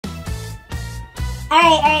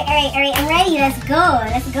Alright. I'm ready. Let's go.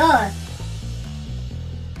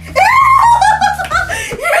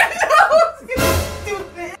 Your nose is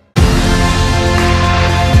stupid.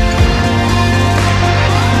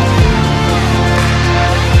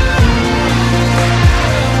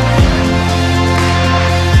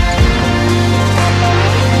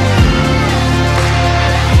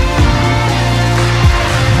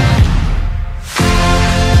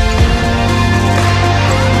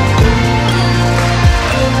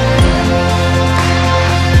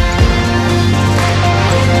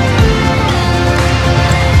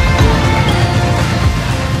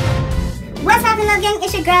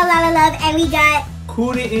 It's your girl Lala Love, and we got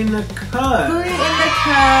Coolie in the cut.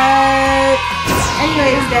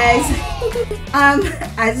 Anyways, guys,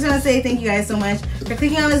 I just want to say thank you guys so much for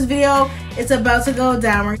clicking on this video. It's about to go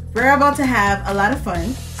down. We're about to have a lot of fun.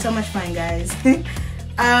 So much fun, guys.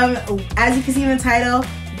 As you can see in the title,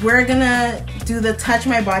 we're gonna do the Touch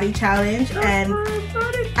My Body challenge, and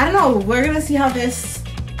I don't know, we're gonna see how this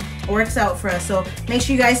works out for us. So make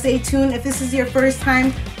sure you guys stay tuned. If this is your first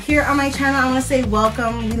time here on my channel, I want to say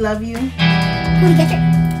welcome. We love you. Coolie, get your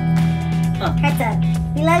heads up.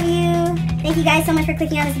 We love you. Thank you guys so much for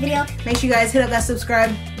clicking on this video. Make sure you guys hit up that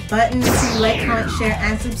subscribe button. Make sure you like, comment, share,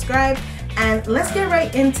 and subscribe. And let's get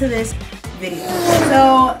right into this video.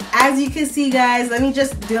 So as you can see, guys, let me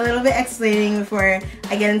just do a little bit explaining before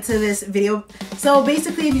I get into this video. So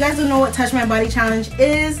basically, if you guys don't know what Touch My Body challenge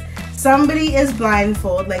is, somebody is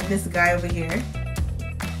blindfolded, like this guy over here.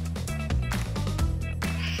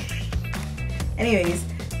 Anyways,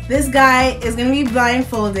 this guy is gonna be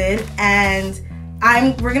blindfolded, and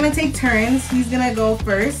we're gonna take turns. He's gonna go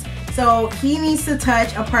first, so he needs to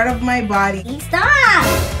touch a part of my body. Stop!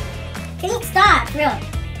 Can you stop? For real.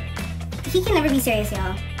 He can never be serious,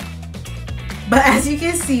 y'all. But as you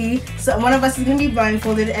can see, so one of us is gonna be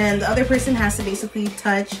blindfolded, and the other person has to basically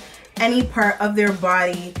touch any part of their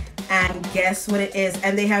body and guess what it is.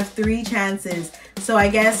 And they have 3 chances. So I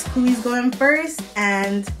guess Coolie's going first,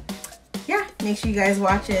 and yeah, make sure you guys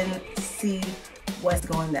watch and see what's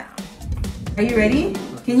going down. Are you ready?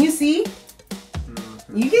 Can you see?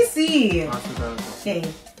 You can see. Okay,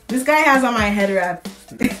 this guy has on my head wrap.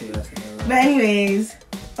 But anyways,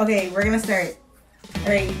 okay, we're gonna start.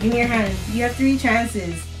 All right, give me your hand. You have 3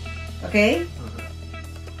 chances. Okay?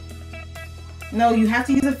 No, you have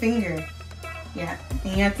to use a finger. Yeah,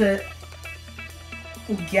 and you have to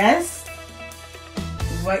guess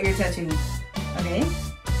what you're touching. Okay?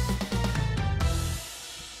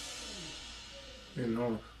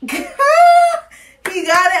 No. He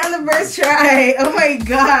got it on the first try. Oh my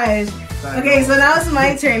gosh. Okay, so now it's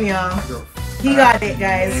my turn, y'all. He got it,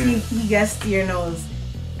 guys. He guessed your nose.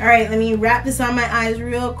 All right, let me wrap this on my eyes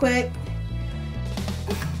real quick.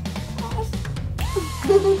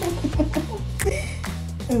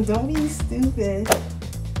 Don't be stupid.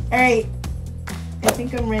 All right, I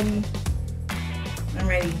think I'm ready. I'm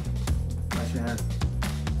ready. Wash your hand.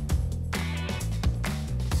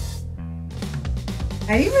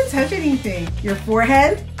 I didn't even touch anything. Your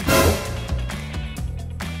forehead?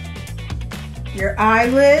 Your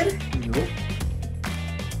eyelid? Nope.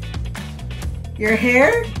 Your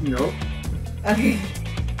hair? Nope. Okay.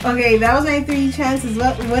 Okay, that was my 3 chances.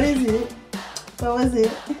 What is it? What was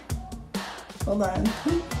it? Hold on.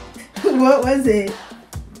 What was it?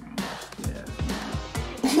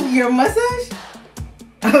 Yeah. Your mustache?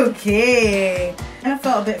 Okay. I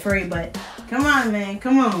felt a bit furry, but come on, man.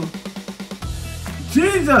 Come on.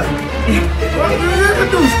 Jesus! What did you even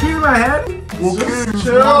do? Squeeze my head? Just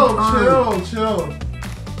chill.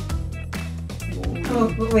 Oh,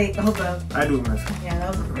 wait, hold up. I do myself. Yeah, that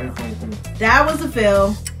was a fail. That was a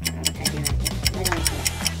fail.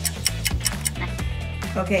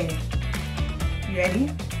 Okay. You ready?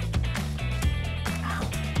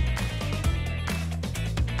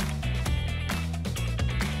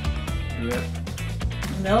 Yeah.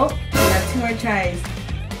 Nope. You got 2 more tries.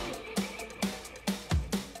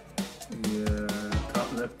 Top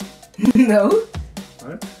lip. No.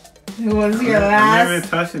 What? It was your I'm last. not even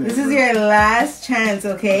touching it. This is your last chance,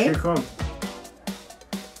 okay? Here, come.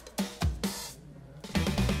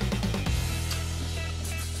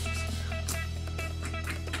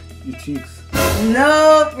 Your cheeks.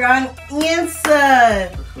 Nope, wrong answer.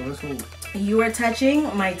 Let's move. You are touching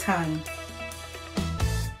my tongue.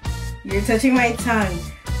 You're touching my tongue.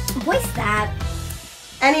 Boy, stop.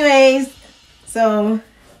 Anyways, so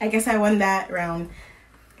I guess I won that round.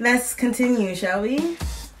 Let's continue, shall we?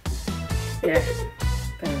 Yeah.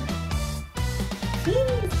 Okay.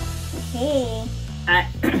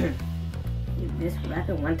 Just wrap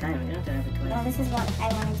it one time. You don't have to wrap it twice. Well, this is what I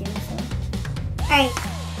want to do. So. Alright.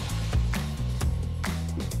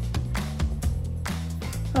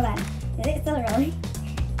 belly.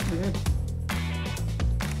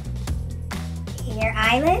 Your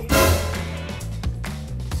eyelid.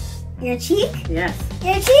 Your cheek. Yes.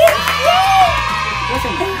 Your cheek. Yay!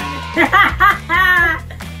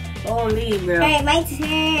 Holy, bro. Alright, my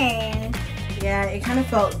turn. Yeah, it kind of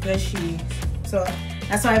felt gushy. So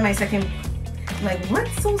that's why my second, like,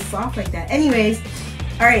 what's so soft like that? Anyways,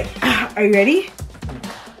 all right, are you ready?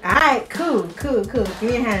 All right, cool. Give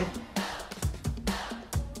me your hand.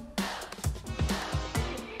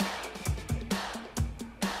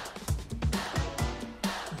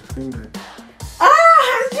 Finger. Ah,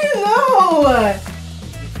 how did you know?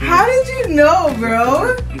 How did you know,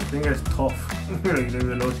 bro? Your finger's tough.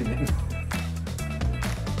 You're lotion it.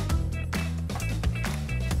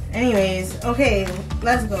 Anyways, okay,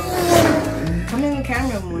 let's go. Come in the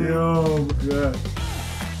camera more. Yo, God.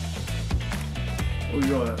 Oh,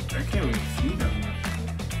 yo, I can't even see that much.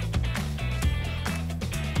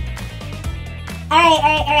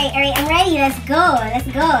 Alright, I'm ready. Let's go.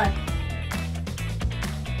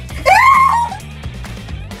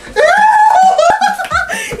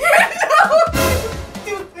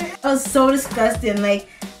 That was so disgusting. Like,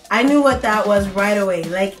 I knew what that was right away.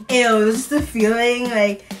 Like, ew, it was just a feeling.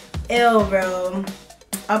 Like, ew, bro.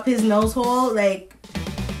 Up his nose hole. Like,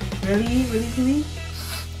 really?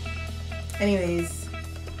 Anyways,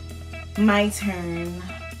 my turn.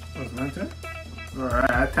 Oh, it's my turn? Alright,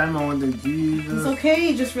 that time I went to Jesus. It's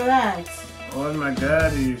okay, just relax. Oh my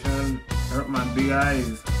God, you're trying to hurt my big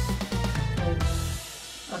eyes.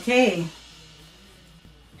 Okay.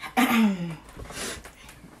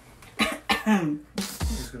 I'm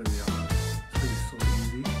just gonna be honest. It's so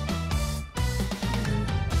easy.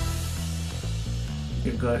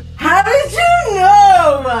 You're good. How did you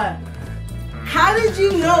know? How did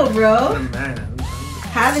you know, bro? I'm mad.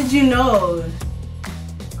 How did you know?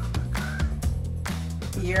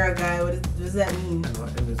 You're a guy. What does that mean?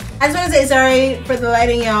 I just want to say sorry for the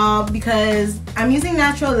lighting, y'all, because I'm using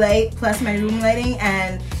natural light plus my room lighting,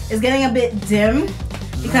 and it's getting a bit dim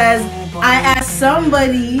because I asked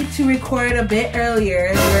somebody to record a bit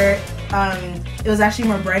earlier where it was actually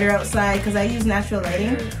more brighter outside because I use natural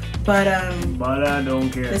lighting. But I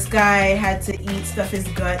don't care. this guy had to eat, stuff his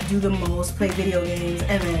gut, do the most, play video games,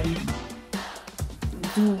 and then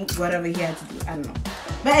do whatever he had to do. I don't know.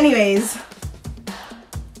 But anyways.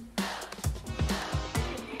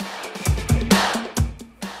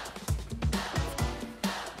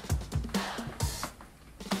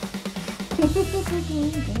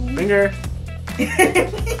 Finger.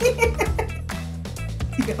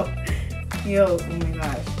 Yo, oh my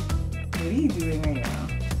gosh. What are you doing right now?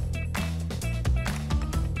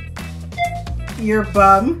 Your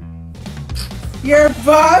bum. Your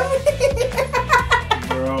bum?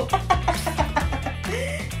 Bro.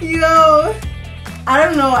 Yo. I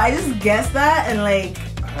don't know. I just guessed that and like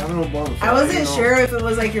I have no bumps. I wasn't sure if it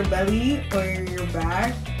was like your belly or your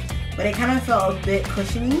back, but it kind of felt a bit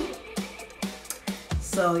cushiony.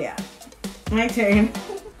 So yeah. My turn.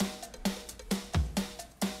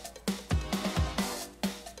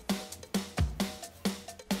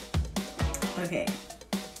 Okay.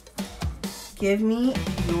 Give me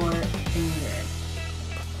your finger.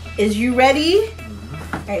 Is you ready?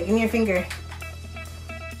 Alright, give me your finger.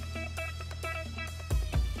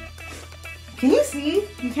 Can you see?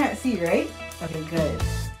 You can't see, right? Okay, good.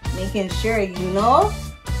 Making sure you know.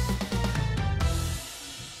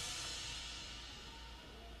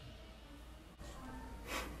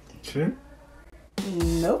 Chin?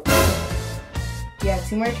 Nope. You have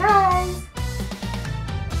 2 more tries.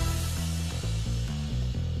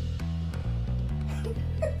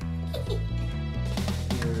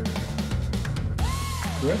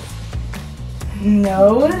 Wrist?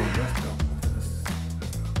 No.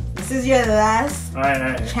 This is your last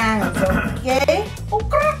Alright. chance, okay?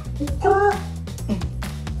 Okay.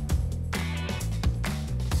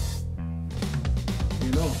 You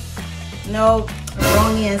know. No,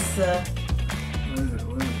 wrong answer. What is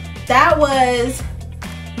it? That was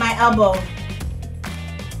my elbow.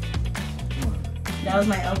 That was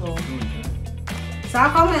my elbow. So I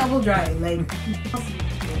call my elbow dry. Like,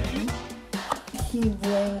 keep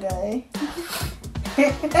doing, guy.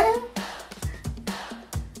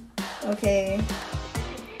 Okay.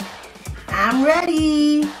 I'm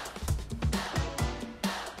ready.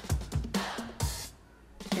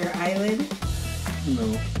 Your eyelid.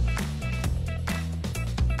 No.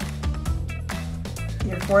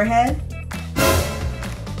 Your forehead.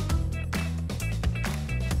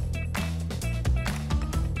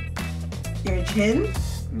 Your chin.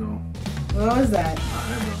 No. What was that?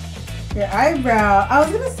 Eyebrow. Your eyebrow. I was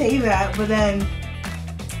gonna say that, but then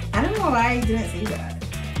I don't know why I didn't say that.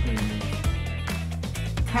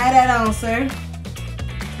 Tie that on, sir.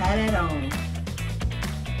 Tie that on.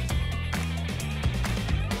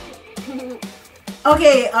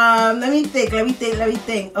 Okay, let me think.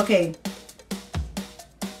 Okay.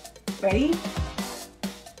 Ready?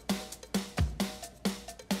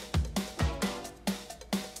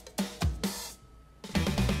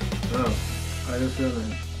 Oh, I just feel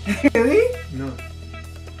it. Really? No.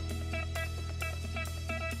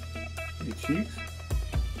 Your cheeks?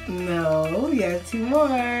 No, you have 2 more.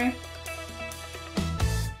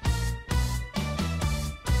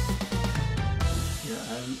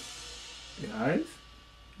 Your eyes?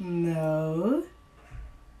 No.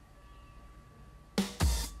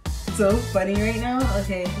 So funny right now?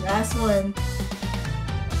 Okay, last one.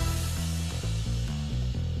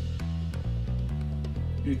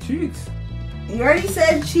 Your cheeks? You already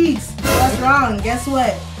said cheeks. What's wrong? Guess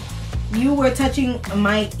what? You were touching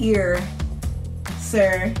my ear,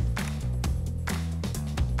 sir.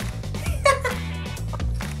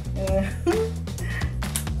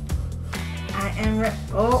 I am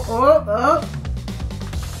oh.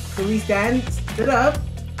 Please stand. Stood up.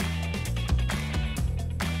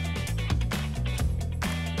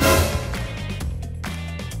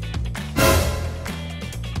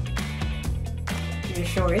 Your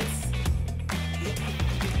shorts.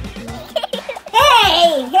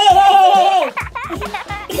 Hey! Oh!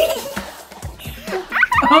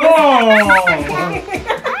 Alright.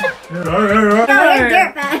 No, you're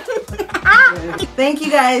dirt bag. Thank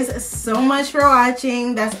you guys so much for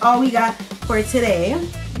watching. That's all we got for today.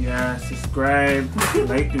 Yeah, subscribe,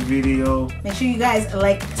 like the video, Make sure you guys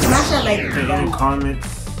smash that like leave button.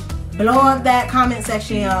 comments. Blow up that comment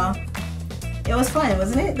section, y'all. It was fun,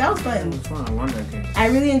 wasn't it? That was It fun. was fun. I won that game. I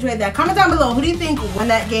really enjoyed that. Comment down below. Who do you think won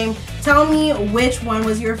that game? Tell me which one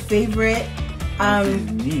was your favorite. This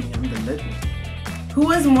is me. I'm the lit one. Who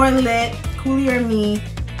was more lit, Coolie or me?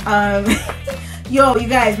 Yo, you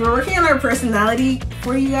guys, we're working on our personality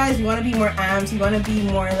for you guys. We want to be more amped. We want to be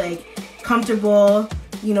more comfortable,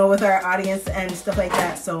 with our audience and stuff like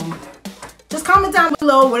that. So just comment down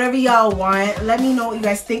below whatever y'all want. Let me know what you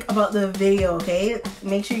guys think about the video, okay?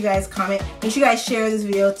 Make sure you guys comment. Make sure you guys share this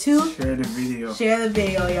video too. Share the video. Share the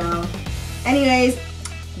video, y'all. Anyways,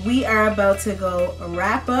 we are about to go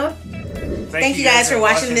wrap up. Thank you guys for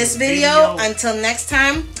watching this video. Until next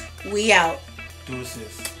time, we out.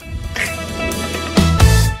 Deuces.